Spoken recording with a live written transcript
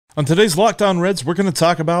On today's Locked On Reds, we're going to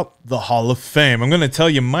talk about the Hall of Fame. I'm going to tell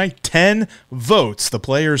you my 10 votes, the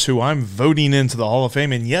players who I'm voting into the Hall of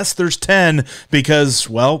Fame. And yes, there's 10 because,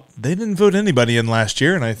 well, they didn't vote anybody in last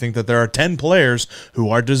year. And I think that there are 10 players who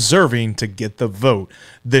are deserving to get the vote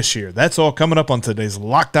this year. That's all coming up on today's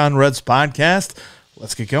Locked On Reds podcast.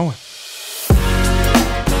 Let's get going.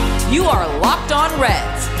 You are Locked On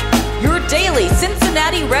Reds, your daily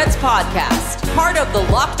Cincinnati Reds podcast. Part of the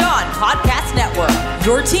Locked On Podcast Network,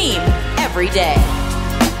 your team every day.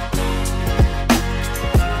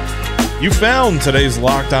 You found today's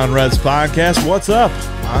Locked On Reds podcast. What's up?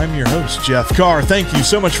 I'm your host, Jeff Carr. Thank you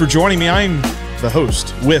so much for joining me. I'm the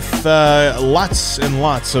host with lots and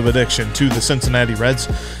lots of addiction to the Cincinnati Reds,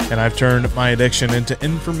 and I've turned my addiction into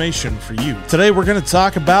information for you. Today we're going to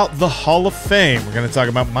talk about the Hall of Fame. We're going to talk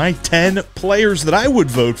about my 10 players that I would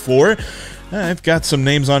vote for. I've got some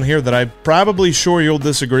names on here that I'm probably sure you'll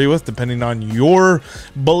disagree with, depending on your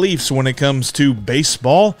beliefs when it comes to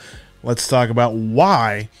baseball. Let's talk about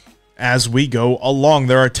why as we go along.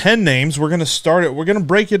 There are 10 names. We're going to start it. We're going to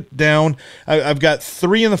break it down. I've got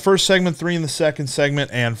 3 in the first segment, 3 in the second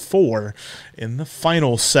segment, and 4 in the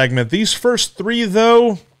final segment. These first 3,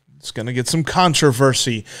 though, it's going to get some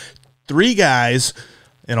controversy. 3 guys,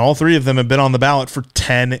 and all 3 of them have been on the ballot for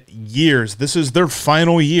 10 years. This is their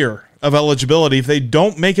final year of eligibility. If they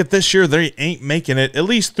don't make it this year, they ain't making it, at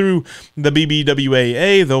least through the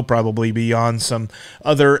BBWAA. They'll probably be on some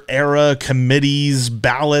other era committees,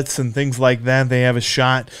 ballots, and things like that. They have a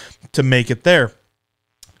shot to make it there.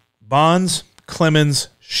 Bonds, Clemens,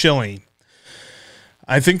 Schilling.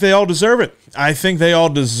 I think they all deserve it. I think they all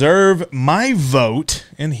deserve my vote,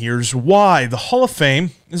 and here's why. The Hall of Fame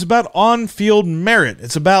is about on-field merit.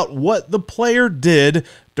 It's about what the player did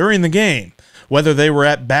during the game. Whether they were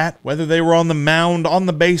at bat, whether they were on the mound, on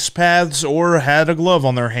the base paths, or had a glove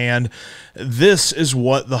on their hand, this is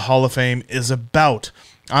what the Hall of Fame is about.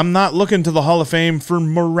 I'm not looking to the Hall of Fame for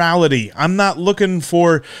morality. I'm not looking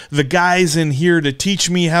for the guys in here to teach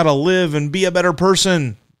me how to live and be a better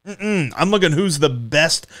person. I'm looking who's the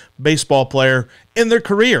best baseball player in their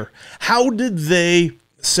career. How did they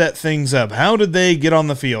set things up? How did they get on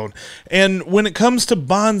the field? And when it comes to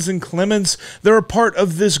Bonds and Clemens, they're a part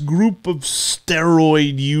of this group of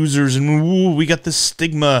steroid users, and we got this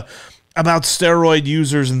stigma about steroid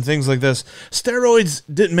users and things like this. Steroids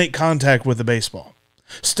didn't make contact with the baseball.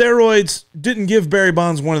 Steroids didn't give Barry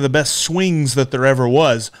Bonds one of the best swings that there ever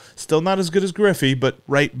was. Still not as good as Griffey, but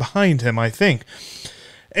right behind him, I think.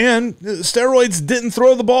 And steroids didn't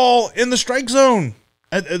throw the ball in the strike zone.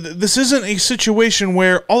 This isn't a situation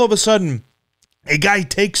where all of a sudden a guy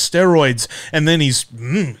takes steroids and then he's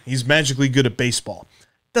magically good at baseball.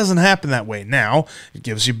 It doesn't happen that way. Now, it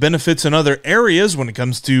gives you benefits in other areas when it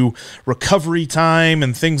comes to recovery time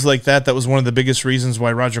and things like that. That was one of the biggest reasons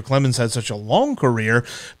why Roger Clemens had such a long career,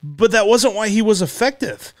 but that wasn't why he was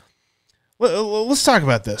effective. Let's talk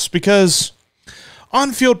about this, because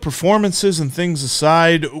on-field performances and things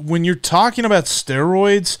aside, when you're talking about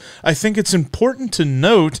steroids, I think it's important to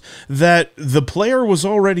note that the player was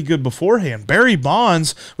already good beforehand. Barry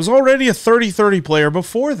Bonds was already a 30-30 player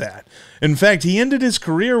before that. In fact, he ended his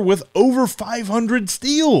career with over 500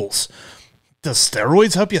 steals. Does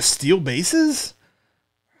steroids help you steal bases?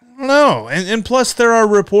 I don't know. And plus, there are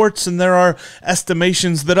reports and there are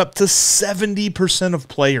estimations that up to 70% of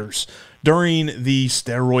players during the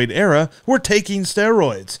steroid era were taking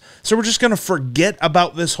steroids. So we're just going to forget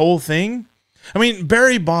about this whole thing? I mean,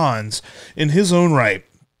 Barry Bonds, in his own right,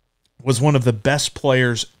 was one of the best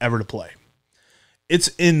players ever to play. It's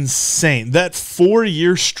insane. That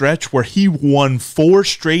 4-year stretch where he won 4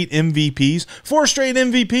 straight MVPs. 4 straight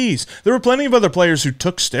MVPs. There were plenty of other players who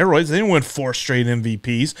took steroids. They didn't win 4 straight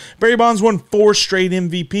MVPs. Barry Bonds won 4 straight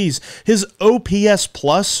MVPs. His OPS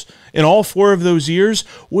plus in all 4 of those years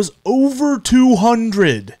was over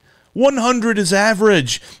 200. 100 is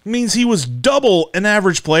average. It means he was double an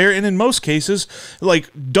average player, and in most cases, like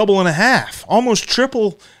double and a half. Almost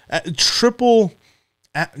triple,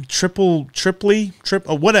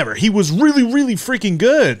 whatever. He was really, really freaking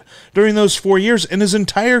good during those 4 years. In his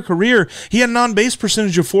entire career, he had an on-base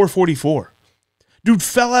percentage of .444. Dude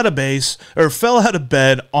fell out of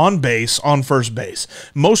bed on base on first base.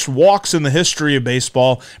 Most walks in the history of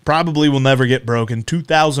baseball, probably will never get broken.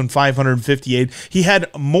 2,558. He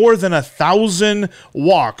had more than 1,000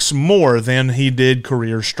 walks more than he did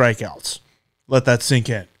career strikeouts. Let that sink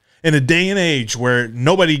in. In a day and age where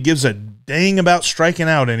nobody gives a dang about striking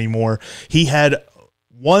out anymore, he had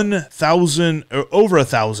 1,000 or over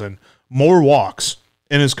 1,000 more walks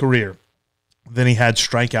in his career than he had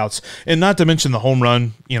strikeouts. And not to mention the home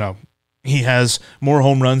run, he has more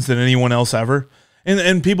home runs than anyone else ever.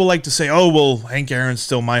 And people like to say, oh, well, Hank Aaron's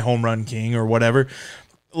still my home run king or whatever.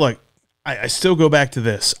 Look, I still go back to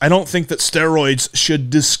this. I don't think that steroids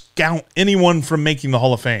should discount anyone from making the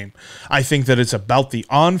Hall of Fame. I think that it's about the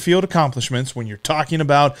on-field accomplishments when you're talking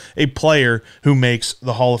about a player who makes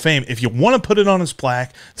the Hall of Fame. If you want to put it on his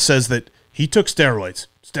plaque, says that he took steroids.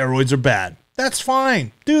 Steroids are bad. That's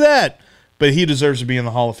fine. Do that. But he deserves to be in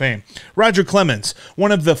the Hall of Fame. Roger Clemens,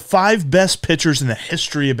 one of the 5 best pitchers in the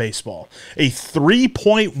history of baseball. A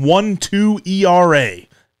 3.12 ERA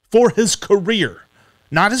for his career.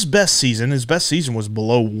 Not his best season. His best season was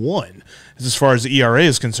below 1 as far as the ERA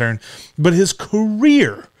is concerned. But his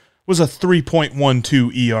career was a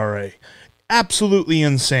 3.12 ERA. Absolutely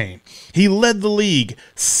insane. He led the league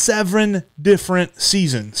 7 different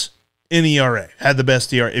seasons in ERA. Had the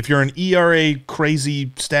best ERA. If you're an ERA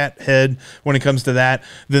crazy stat head when it comes to that,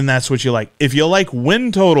 then that's what you like. If you like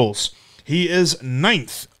win totals, he is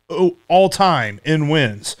 9th all-time in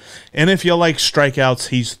wins. And if you like strikeouts,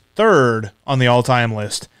 he's 3rd on the all-time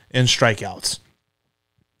list in strikeouts.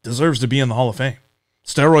 Deserves to be in the Hall of Fame.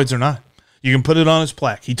 Steroids or not. You can put it on his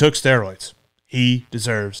plaque. He took steroids. He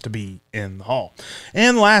deserves to be in the Hall.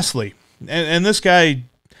 And lastly, and this guy,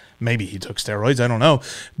 maybe he took steroids, I don't know,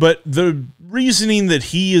 but the reasoning that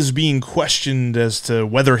he is being questioned as to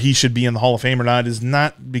whether he should be in the Hall of Fame or not is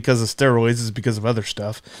not because of steroids, it's because of other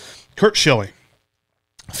stuff. Curt Schilling.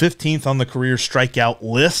 15th on the career strikeout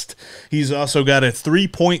list. He's also got a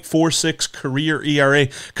 3.46 career ERA.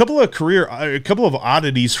 A couple of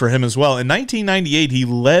oddities for him as well. In 1998, he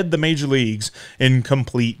led the major leagues in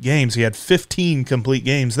complete games. He had 15 complete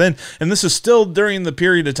games then, and this is still during the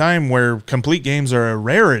period of time where complete games are a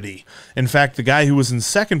rarity. In fact, the guy who was in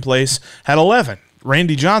second place had 11.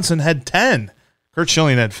 Randy Johnson had 10. Curt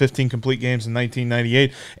Schilling had 15 complete games in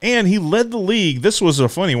 1998, and he led the league. This was a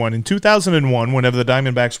funny one. In 2001, whenever the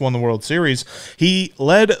Diamondbacks won the World Series, he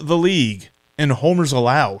led the league in homers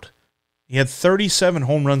allowed. He had 37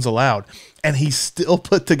 home runs allowed, and he still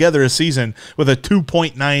put together a season with a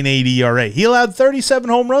 2.98 ERA. He allowed 37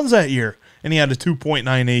 home runs that year, and he had a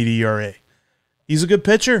 2.98 ERA. He's a good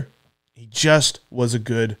pitcher. He just was a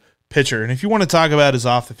good pitcher. And if you want to talk about his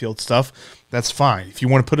off-the-field stuff, that's fine. If you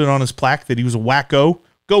want to put it on his plaque that he was a wacko,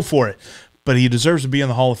 go for it. But he deserves to be in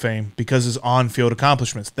the Hall of Fame because his on-field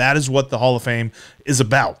accomplishments. That is what the Hall of Fame is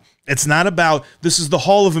about. It's not about, this is the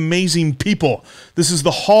Hall of amazing people. This is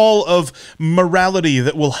the Hall of morality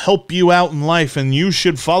that will help you out in life, and you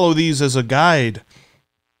should follow these as a guide.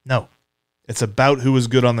 No. It's about who is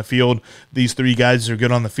good on the field. These 3 guys are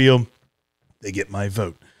good on the field. They get my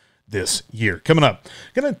vote this year. Coming up,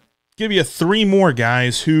 I'm going to give you 3 more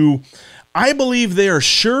guys who I believe they are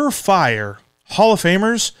surefire Hall of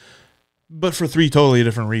Famers, but for 3 totally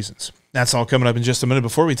different reasons. That's all coming up in just a minute.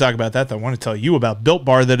 Before we talk about that, I want to tell you about Built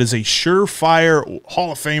Bar. That is a surefire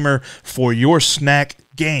Hall of Famer for your snack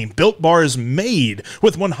game. Built Bar is made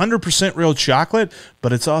with 100% real chocolate,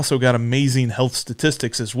 but it's also got amazing health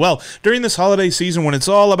statistics as well. During this holiday season, when it's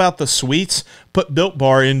all about the sweets, put Built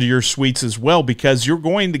Bar into your sweets as well, because you're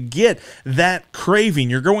going to get that craving.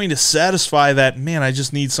 You're going to satisfy that, man, I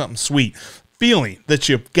just need something sweet feeling that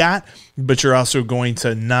you've got, but you're also going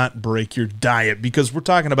to not break your diet, because we're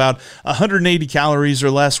talking about 180 calories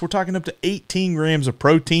or less. We're talking up to 18 grams of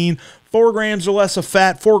protein, 4 grams or less of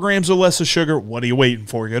fat, 4 grams or less of sugar. What are you waiting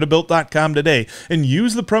for? Go to Built.com today and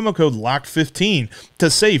use the promo code LOCKED15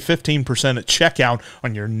 to save 15% at checkout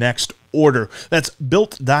on your next order. That's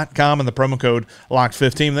Built.com and the promo code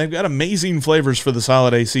LOCKED15. They've got amazing flavors for this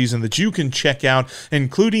holiday season that you can check out,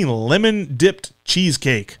 including lemon-dipped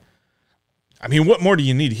cheesecake. I mean, what more do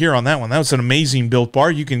you need to hear on that one? That was an amazing Built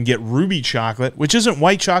Bar. You can get ruby chocolate, which isn't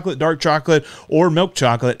white chocolate, dark chocolate, or milk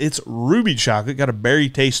chocolate. It's ruby chocolate. Got a berry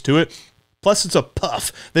taste to it. Plus, it's a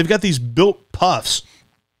puff. They've got these Built Puffs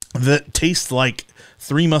that taste like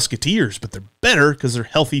Three Musketeers, but they're better because they're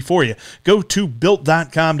healthy for you. Go to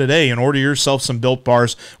Built.com today and order yourself some Built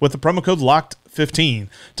Bars with the promo code LOCKED15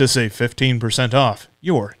 to save 15% off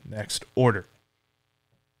your next order.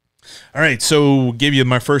 All right, so give you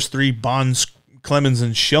my first 3, Bonds, Clemens,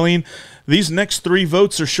 and Schilling. These next 3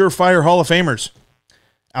 votes are surefire Hall of Famers.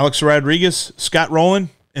 Alex Rodriguez, Scott Rollin,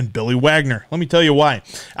 and Billy Wagner. Let me tell you why.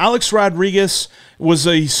 Alex Rodriguez was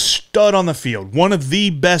a stud on the field, one of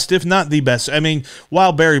the best, if not the best. I mean,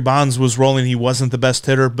 while Barry Bonds was rolling, he wasn't the best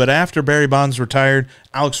hitter, but after Barry Bonds retired,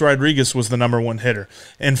 Alex Rodriguez was the number 1 hitter.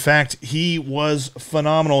 In fact, he was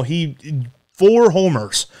phenomenal. He 4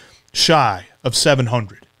 homers shy of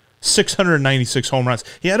 700. 696 home runs.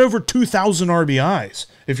 He had over 2,000 RBIs,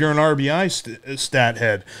 if you're an RBI stat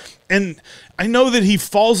head. And I know that he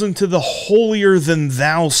falls into the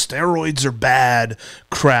holier-than-thou steroids are bad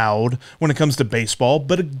crowd when it comes to baseball.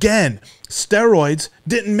 But again, steroids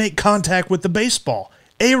didn't make contact with the baseball.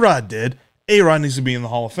 A-Rod did. A-Rod needs to be in the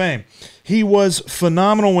Hall of Fame. He was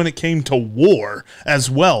phenomenal when it came to WAR as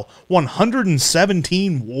well.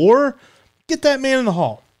 117 WAR? Get that man in the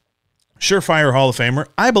Hall. Surefire Hall of Famer.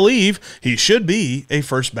 I believe he should be a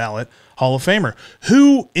first ballot Hall of Famer.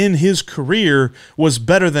 Who in his career was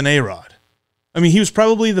better than A-Rod? I mean, he was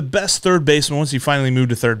probably the best third baseman once he finally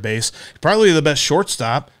moved to third base. Probably the best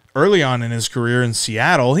shortstop early on in his career in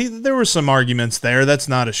Seattle. There were some arguments there. That's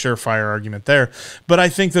not a surefire argument there. But I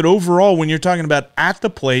think that overall, when you're talking about at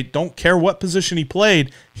the plate, don't care what position he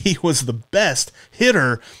played, he was the best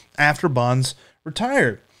hitter after Bonds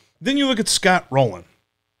retired. Then you look at Scott Rollin.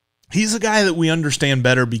 He's a guy that we understand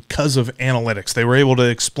better because of analytics. They were able to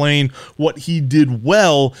explain what he did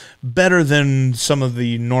well better than some of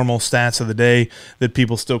the normal stats of the day that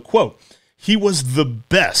people still quote. He was the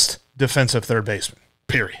best defensive third baseman,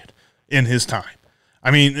 period, in his time.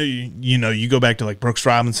 I mean, you know, you go back to like Brooks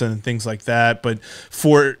Robinson and things like that, but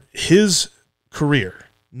for his career,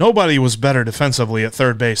 nobody was better defensively at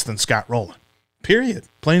third base than Scott Rollin, period,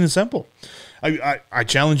 plain and simple. I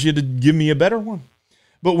challenge you to give me a better one.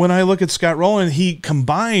 But when I look at Scott Rollin, he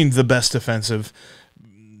combined the best defensive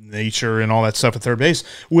nature and all that stuff at third base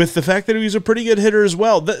with the fact that he was a pretty good hitter as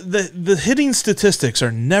well. The hitting statistics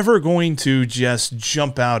are never going to just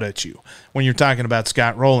jump out at you when you're talking about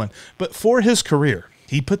Scott Rollin. But for his career,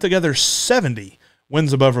 he put together 70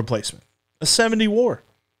 wins above replacement, a 70 WAR.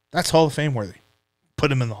 That's Hall of Fame worthy.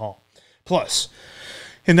 Put him in the Hall. Plus,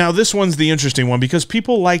 and now this one's the interesting one because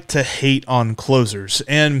people like to hate on closers,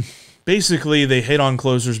 and basically, they hate on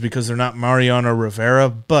closers because they're not Mariano Rivera,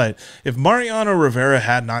 but if Mariano Rivera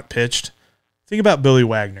had not pitched, think about Billy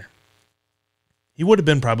Wagner. He would have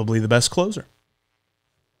been probably the best closer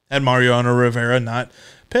had Mariano Rivera not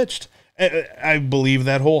pitched. I believe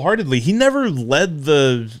that wholeheartedly. He never led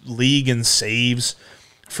the league in saves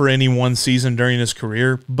for any one season during his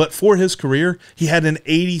career, but for his career, he had an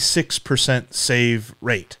 86% save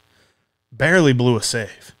rate. Barely blew a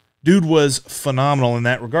save. Dude was phenomenal in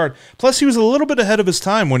that regard. Plus, he was a little bit ahead of his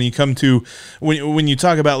time when you come to when you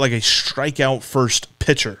talk about like a strikeout first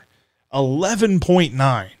pitcher.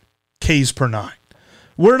 11.9 Ks per nine.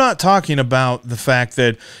 We're not talking about the fact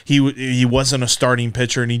that he wasn't a starting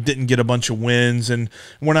pitcher and he didn't get a bunch of wins, and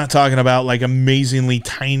we're not talking about like amazingly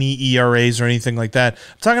tiny ERAs or anything like that.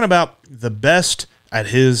 I'm talking about the best at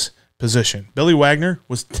his position. Billy Wagner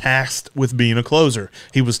was tasked with being a closer.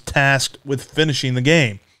 He was tasked with finishing the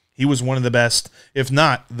game. He was one of the best, if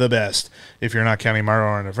not the best, if you're not counting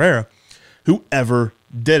Mariano Rivera, who ever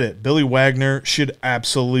did it. Billy Wagner should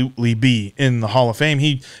absolutely be in the Hall of Fame.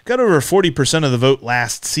 He got over 40% of the vote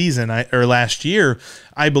last year.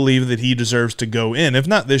 I believe that he deserves to go in. If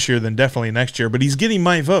not this year, then definitely next year. But he's getting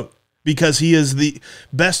my vote because he is the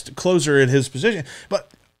best closer at his position.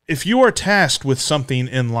 But if you are tasked with something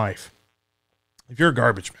in life, if you're a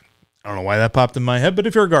garbage man, I don't know why that popped in my head, but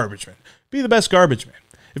if you're a garbage man, be the best garbage man.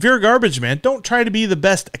 If you're a garbage man, don't try to be the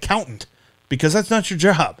best accountant because that's not your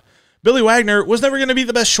job. Billy Wagner was never going to be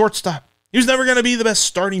the best shortstop. He was never going to be the best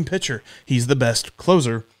starting pitcher. He's the best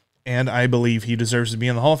closer, and I believe he deserves to be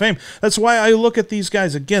in the Hall of Fame. That's why I look at these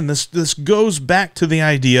guys. Again, this goes back to the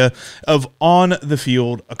idea of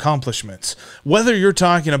on-the-field accomplishments. Whether you're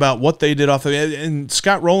talking about what they did off the and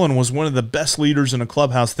Scott Rollin was one of the best leaders in a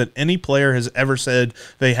clubhouse that any player has ever said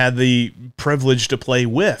they had the privilege to play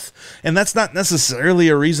with. And that's not necessarily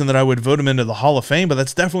a reason that I would vote him into the Hall of Fame, but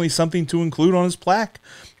that's definitely something to include on his plaque.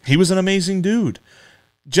 He was an amazing dude.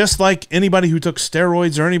 Just like anybody who took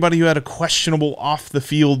steroids or anybody who had a questionable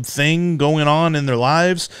off-the-field thing going on in their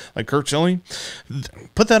lives, like Curt Schilling,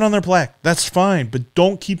 put that on their plaque. That's fine, but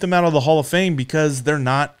don't keep them out of the Hall of Fame because they're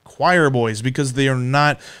not choir boys, because they are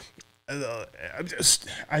not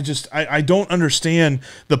I don't understand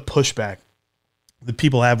the pushback that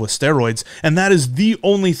people have with steroids, and that is the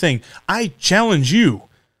only thing. I challenge you.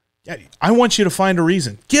 I want you to find a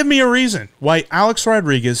reason. Give me a reason why Alex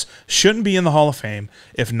Rodriguez shouldn't be in the Hall of Fame.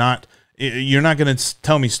 If not, you're not going to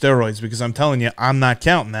tell me steroids because I'm telling you, I'm not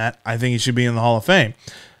counting that. I think he should be in the Hall of Fame.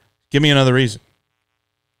 Give me another reason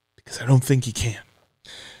because I don't think he can.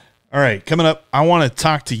 All right, coming up, I want to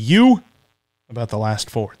talk to you about the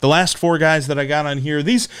last four. The last four guys that I got on here,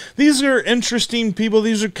 these are interesting people.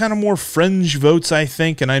 These are kind of more fringe votes, I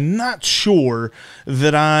think, and I'm not sure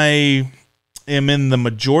that I am in the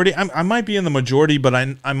majority. I might be in the majority, but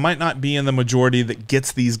I might not be in the majority that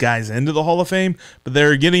gets these guys into the Hall of Fame, but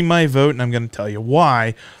they're getting my vote, and I'm going to tell you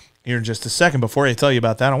why here in just a second. Before I tell you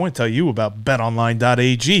about that, I want to tell you about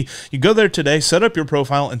betonline.ag. You go there today, set up your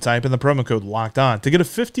profile, and type in the promo code LOCKEDON to get a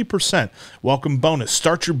 50% welcome bonus.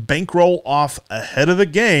 Start your bankroll off ahead of the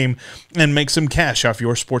game and make some cash off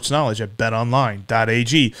your sports knowledge at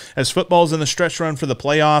betonline.ag. As football's in the stretch run for the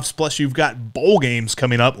playoffs, plus you've got bowl games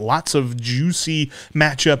coming up, lots of juicy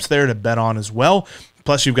matchups there to bet on as well.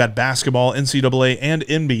 Plus, you've got basketball, NCAA, and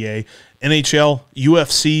NBA, NHL,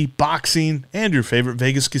 UFC, boxing, and your favorite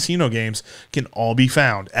Vegas casino games can all be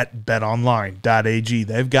found at betonline.ag.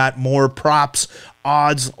 They've got more props,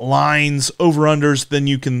 odds, lines, over-unders than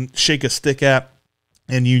you can shake a stick at,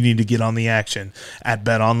 and you need to get on the action at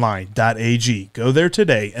betonline.ag. Go there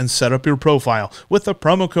today and set up your profile with the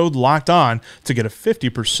promo code LOCKEDON to get a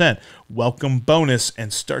 50% welcome bonus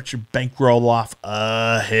and start your bankroll off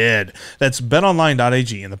ahead. That's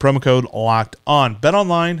betonline.ag and the promo code LOCKEDON.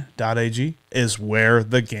 Betonline.ag is where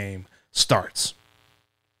the game starts.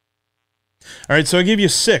 All right, so I give you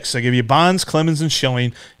 6. I give you Bonds, Clemens, and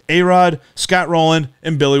Schilling, A-Rod, Scott Rollin,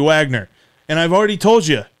 and Billy Wagner. And I've already told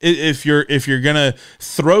you, if you're gonna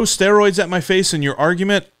throw steroids at my face in your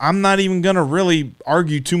argument, I'm not even gonna really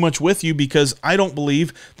argue too much with you because I don't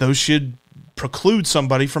believe those should preclude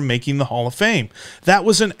somebody from making the Hall of Fame. That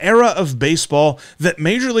was an era of baseball that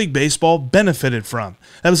Major League Baseball benefited from.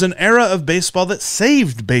 That was an era of baseball that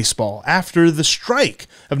saved baseball after the strike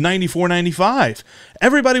of 94-95.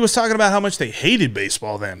 Everybody was talking about how much they hated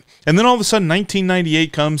baseball then. And then all of a sudden,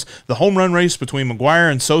 1998 comes, the home run race between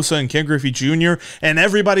McGwire and Sosa and Ken Griffey Jr., and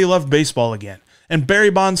everybody loved baseball again. And Barry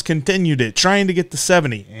Bonds continued it, trying to get to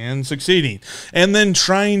 70 and succeeding. And then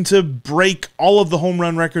trying to break all of the home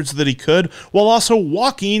run records that he could while also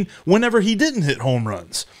walking whenever he didn't hit home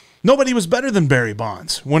runs. Nobody was better than Barry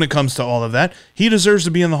Bonds when it comes to all of that. He deserves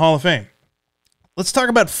to be in the Hall of Fame. Let's talk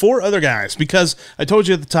about 4 other guys because I told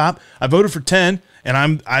you at the top, I voted for 10,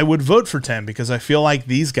 and I would vote for 10 because I feel like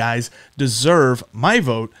these guys deserve my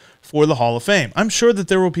vote for the Hall of Fame. I'm sure that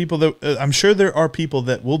there are people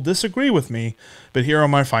that will disagree with me, but here are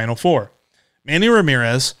my final 4. Manny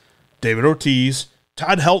Ramirez, David Ortiz,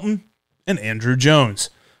 Todd Helton, and Andrew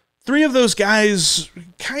Jones. 3 of those guys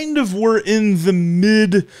kind of were in the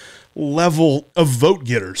mid-level of vote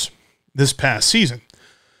getters this past season.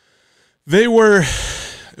 They were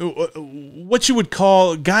what you would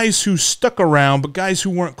call guys who stuck around, but guys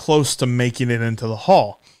who weren't close to making it into the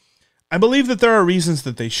Hall. I believe that there are reasons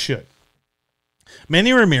that they should.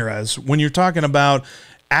 Manny Ramirez, when you're talking about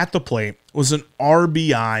at the plate, was an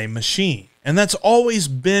RBI machine. And that's always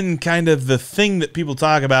been kind of the thing that people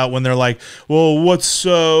talk about when they're like, well, what's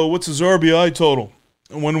his RBI total?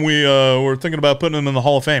 When we were thinking about putting him in the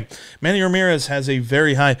Hall of Fame. Manny Ramirez has a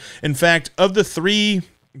very high. In fact, of the 3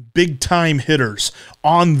 big-time hitters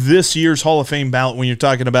on this year's Hall of Fame ballot, when you're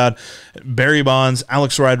talking about Barry Bonds,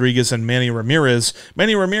 Alex Rodriguez, and Manny Ramirez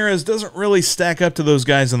doesn't really stack up to those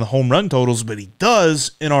guys in the home run totals, but he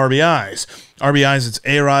does in RBIs. RBIs, it's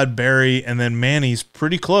A-Rod, Barry, and then Manny's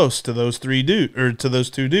pretty close to those 2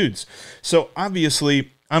 dudes. So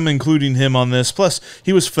obviously, I'm including him on this. Plus,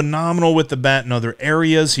 he was phenomenal with the bat in other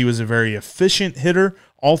areas. He was a very efficient hitter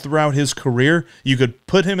all throughout his career. You could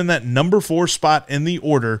put him in that number 4 spot in the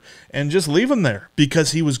order and just leave him there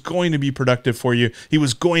because he was going to be productive for you. He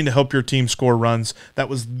was going to help your team score runs. That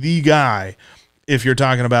was the guy if you're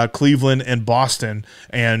talking about Cleveland and Boston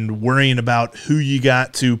and worrying about who you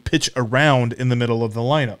got to pitch around in the middle of the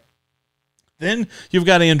lineup. Then you've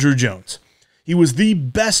got Andrew Jones. He was the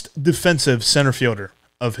best defensive center fielder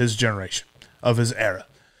of his generation, of his era.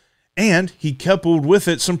 And he coupled with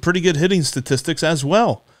it some pretty good hitting statistics as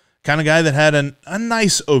well. Kind of guy that had a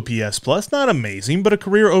nice OPS plus, not amazing, but a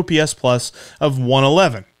career OPS plus of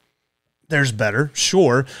 111. There's better,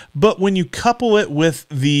 sure, but when you couple it with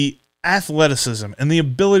the athleticism and the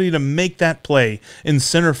ability to make that play in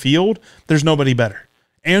center field, there's nobody better.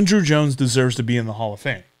 Andrew Jones deserves to be in the Hall of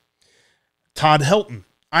Fame. Todd Helton,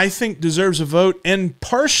 I think, deserves a vote, and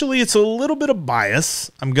partially it's a little bit of bias.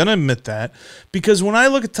 I'm going to admit that, because when I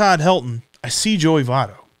look at Todd Helton, I see Joey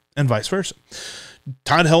Votto, and vice versa.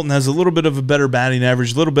 Todd Helton has a little bit of a better batting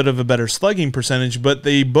average, a little bit of a better slugging percentage, but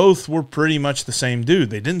they both were pretty much the same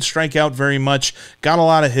dude. They didn't strike out very much, got a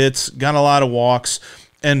lot of hits, got a lot of walks,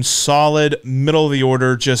 and solid middle of the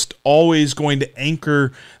order, just always going to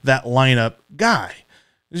anchor that lineup guy.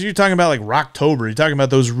 You're talking about like Rocktober. You're talking about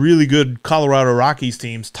those really good Colorado Rockies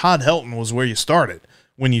teams. Todd Helton was where you started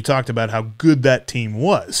when you talked about how good that team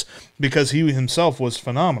was because he himself was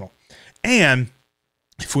phenomenal. And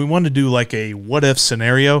if we want to do like a what-if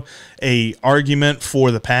scenario, a argument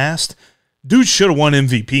for the past, dude should have won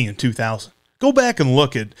MVP in 2000 Go back and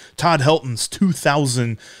look at Todd Helton's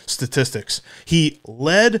 2000 statistics. He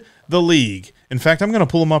led the league. In fact, I'm going to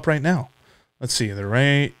pull them up right now. Let's see. They're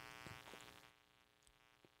right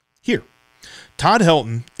here. Todd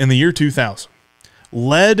Helton, in the year 2000,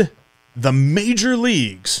 led the major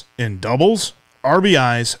leagues in doubles,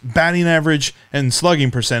 RBIs, batting average, and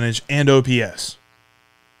slugging percentage, and OPS.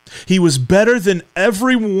 He was better than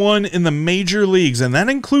everyone in the major leagues, and that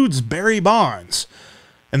includes Barry Bonds.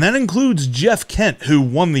 And that includes Jeff Kent, who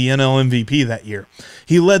won the NL MVP that year.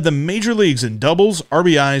 He led the major leagues in doubles,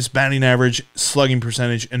 RBIs, batting average, slugging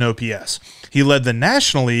percentage, and OPS. He led the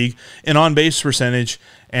National League in on-base percentage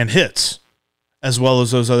and hits, as well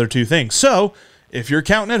as those other two things. So, if you're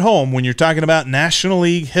counting at home, when you're talking about National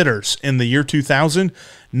League hitters in the year 2000,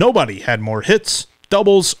 nobody had more hits,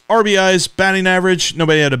 doubles, RBIs, batting average.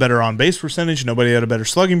 Nobody had a better on-base percentage. Nobody had a better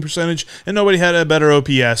slugging percentage. And nobody had a better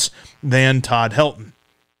OPS than Todd Helton.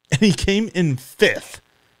 And he came in 5th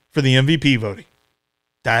for the MVP voting.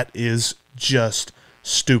 That is just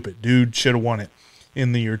stupid. Dude should have won it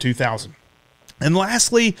in the year 2000. And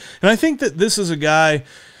lastly, and I think that this is a guy,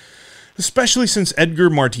 especially since Edgar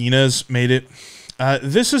Martinez made it,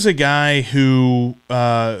 this is a guy who,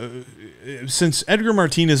 since Edgar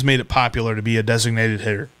Martinez made it popular to be a designated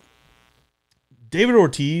hitter, David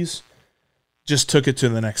Ortiz just took it to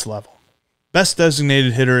the next level. Best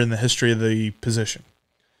designated hitter in the history of the position.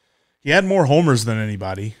 He had more homers than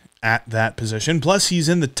anybody at that position. Plus, he's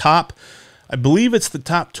in the top, I believe it's the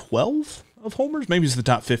top 12 of homers. Maybe it's the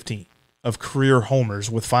top 15 of career homers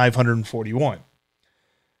with 541.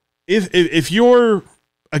 If you're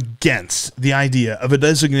against the idea of a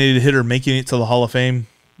designated hitter making it to the Hall of Fame,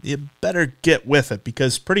 you better get with it,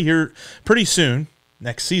 because pretty soon,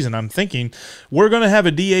 next season, I'm thinking, we're going to have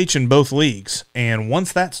a DH in both leagues. And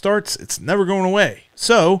once that starts, it's never going away.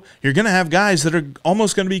 So you're going to have guys that are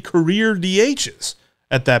almost going to be career DHs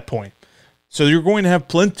at that point. So you're going to have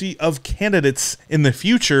plenty of candidates in the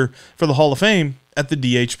future for the Hall of Fame at the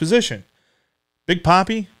DH position. Big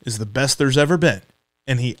Papi is the best there's ever been.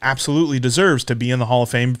 And he absolutely deserves to be in the Hall of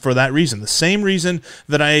Fame for that reason. The same reason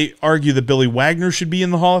that I argue that Billy Wagner should be in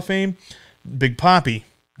the Hall of Fame, Big Papi,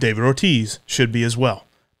 David Ortiz, should be as well.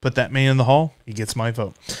 Put that man in the Hall, he gets my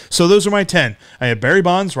vote. So those are my 10. I have Barry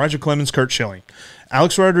Bonds, Roger Clemens, Curt Schilling,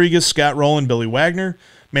 Alex Rodriguez, Scott Rollin, Billy Wagner,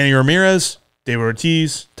 Manny Ramirez, David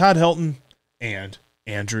Ortiz, Todd Helton, and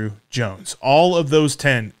Andrew Jones. All of those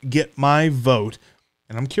 10 get my vote,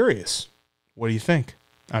 and I'm curious. What do you think?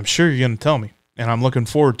 I'm sure you're going to tell me, and I'm looking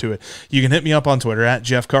forward to it. You can hit me up on Twitter at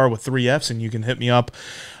Jeff Carr with 3 Fs, and you can hit me up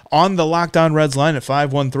on the Locked On Reds line at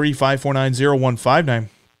 513-549-0159.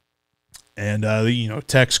 And,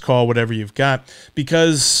 text, call, whatever you've got,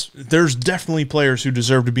 because there's definitely players who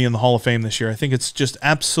deserve to be in the Hall of Fame this year. I think it's just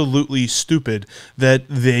absolutely stupid that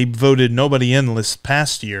they voted nobody in this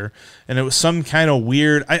past year, and it was some kind of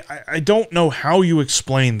weird, I don't know how you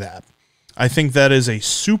explain that. I think that is a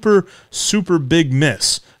super, super big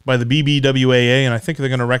miss by the BBWAA, and I think they're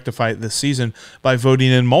going to rectify it this season by voting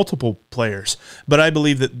in multiple players. But I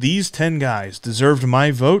believe that these 10 guys deserved my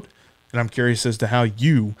vote, and I'm curious as to how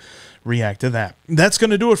you react to that. That's going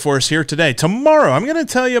to do it for us here today. Tomorrow, I'm going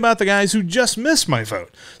to tell you about the guys who just missed my vote.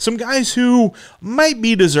 Some guys who might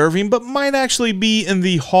be deserving, but might actually be in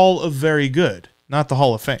the Hall of Very Good, not the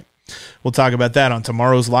Hall of Fame. We'll talk about that on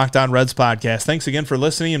tomorrow's Locked On Reds podcast. Thanks again for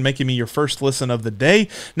listening and making me your first listen of the day.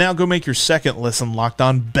 Now go make your second listen Locked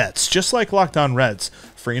On Bets, just like Locked On Reds,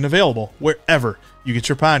 free and available wherever you get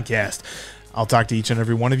your podcast. I'll talk to each and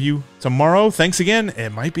every one of you tomorrow. Thanks again.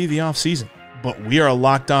 It might be the off season, but we are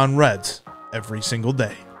Locked On Reds every single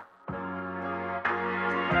day.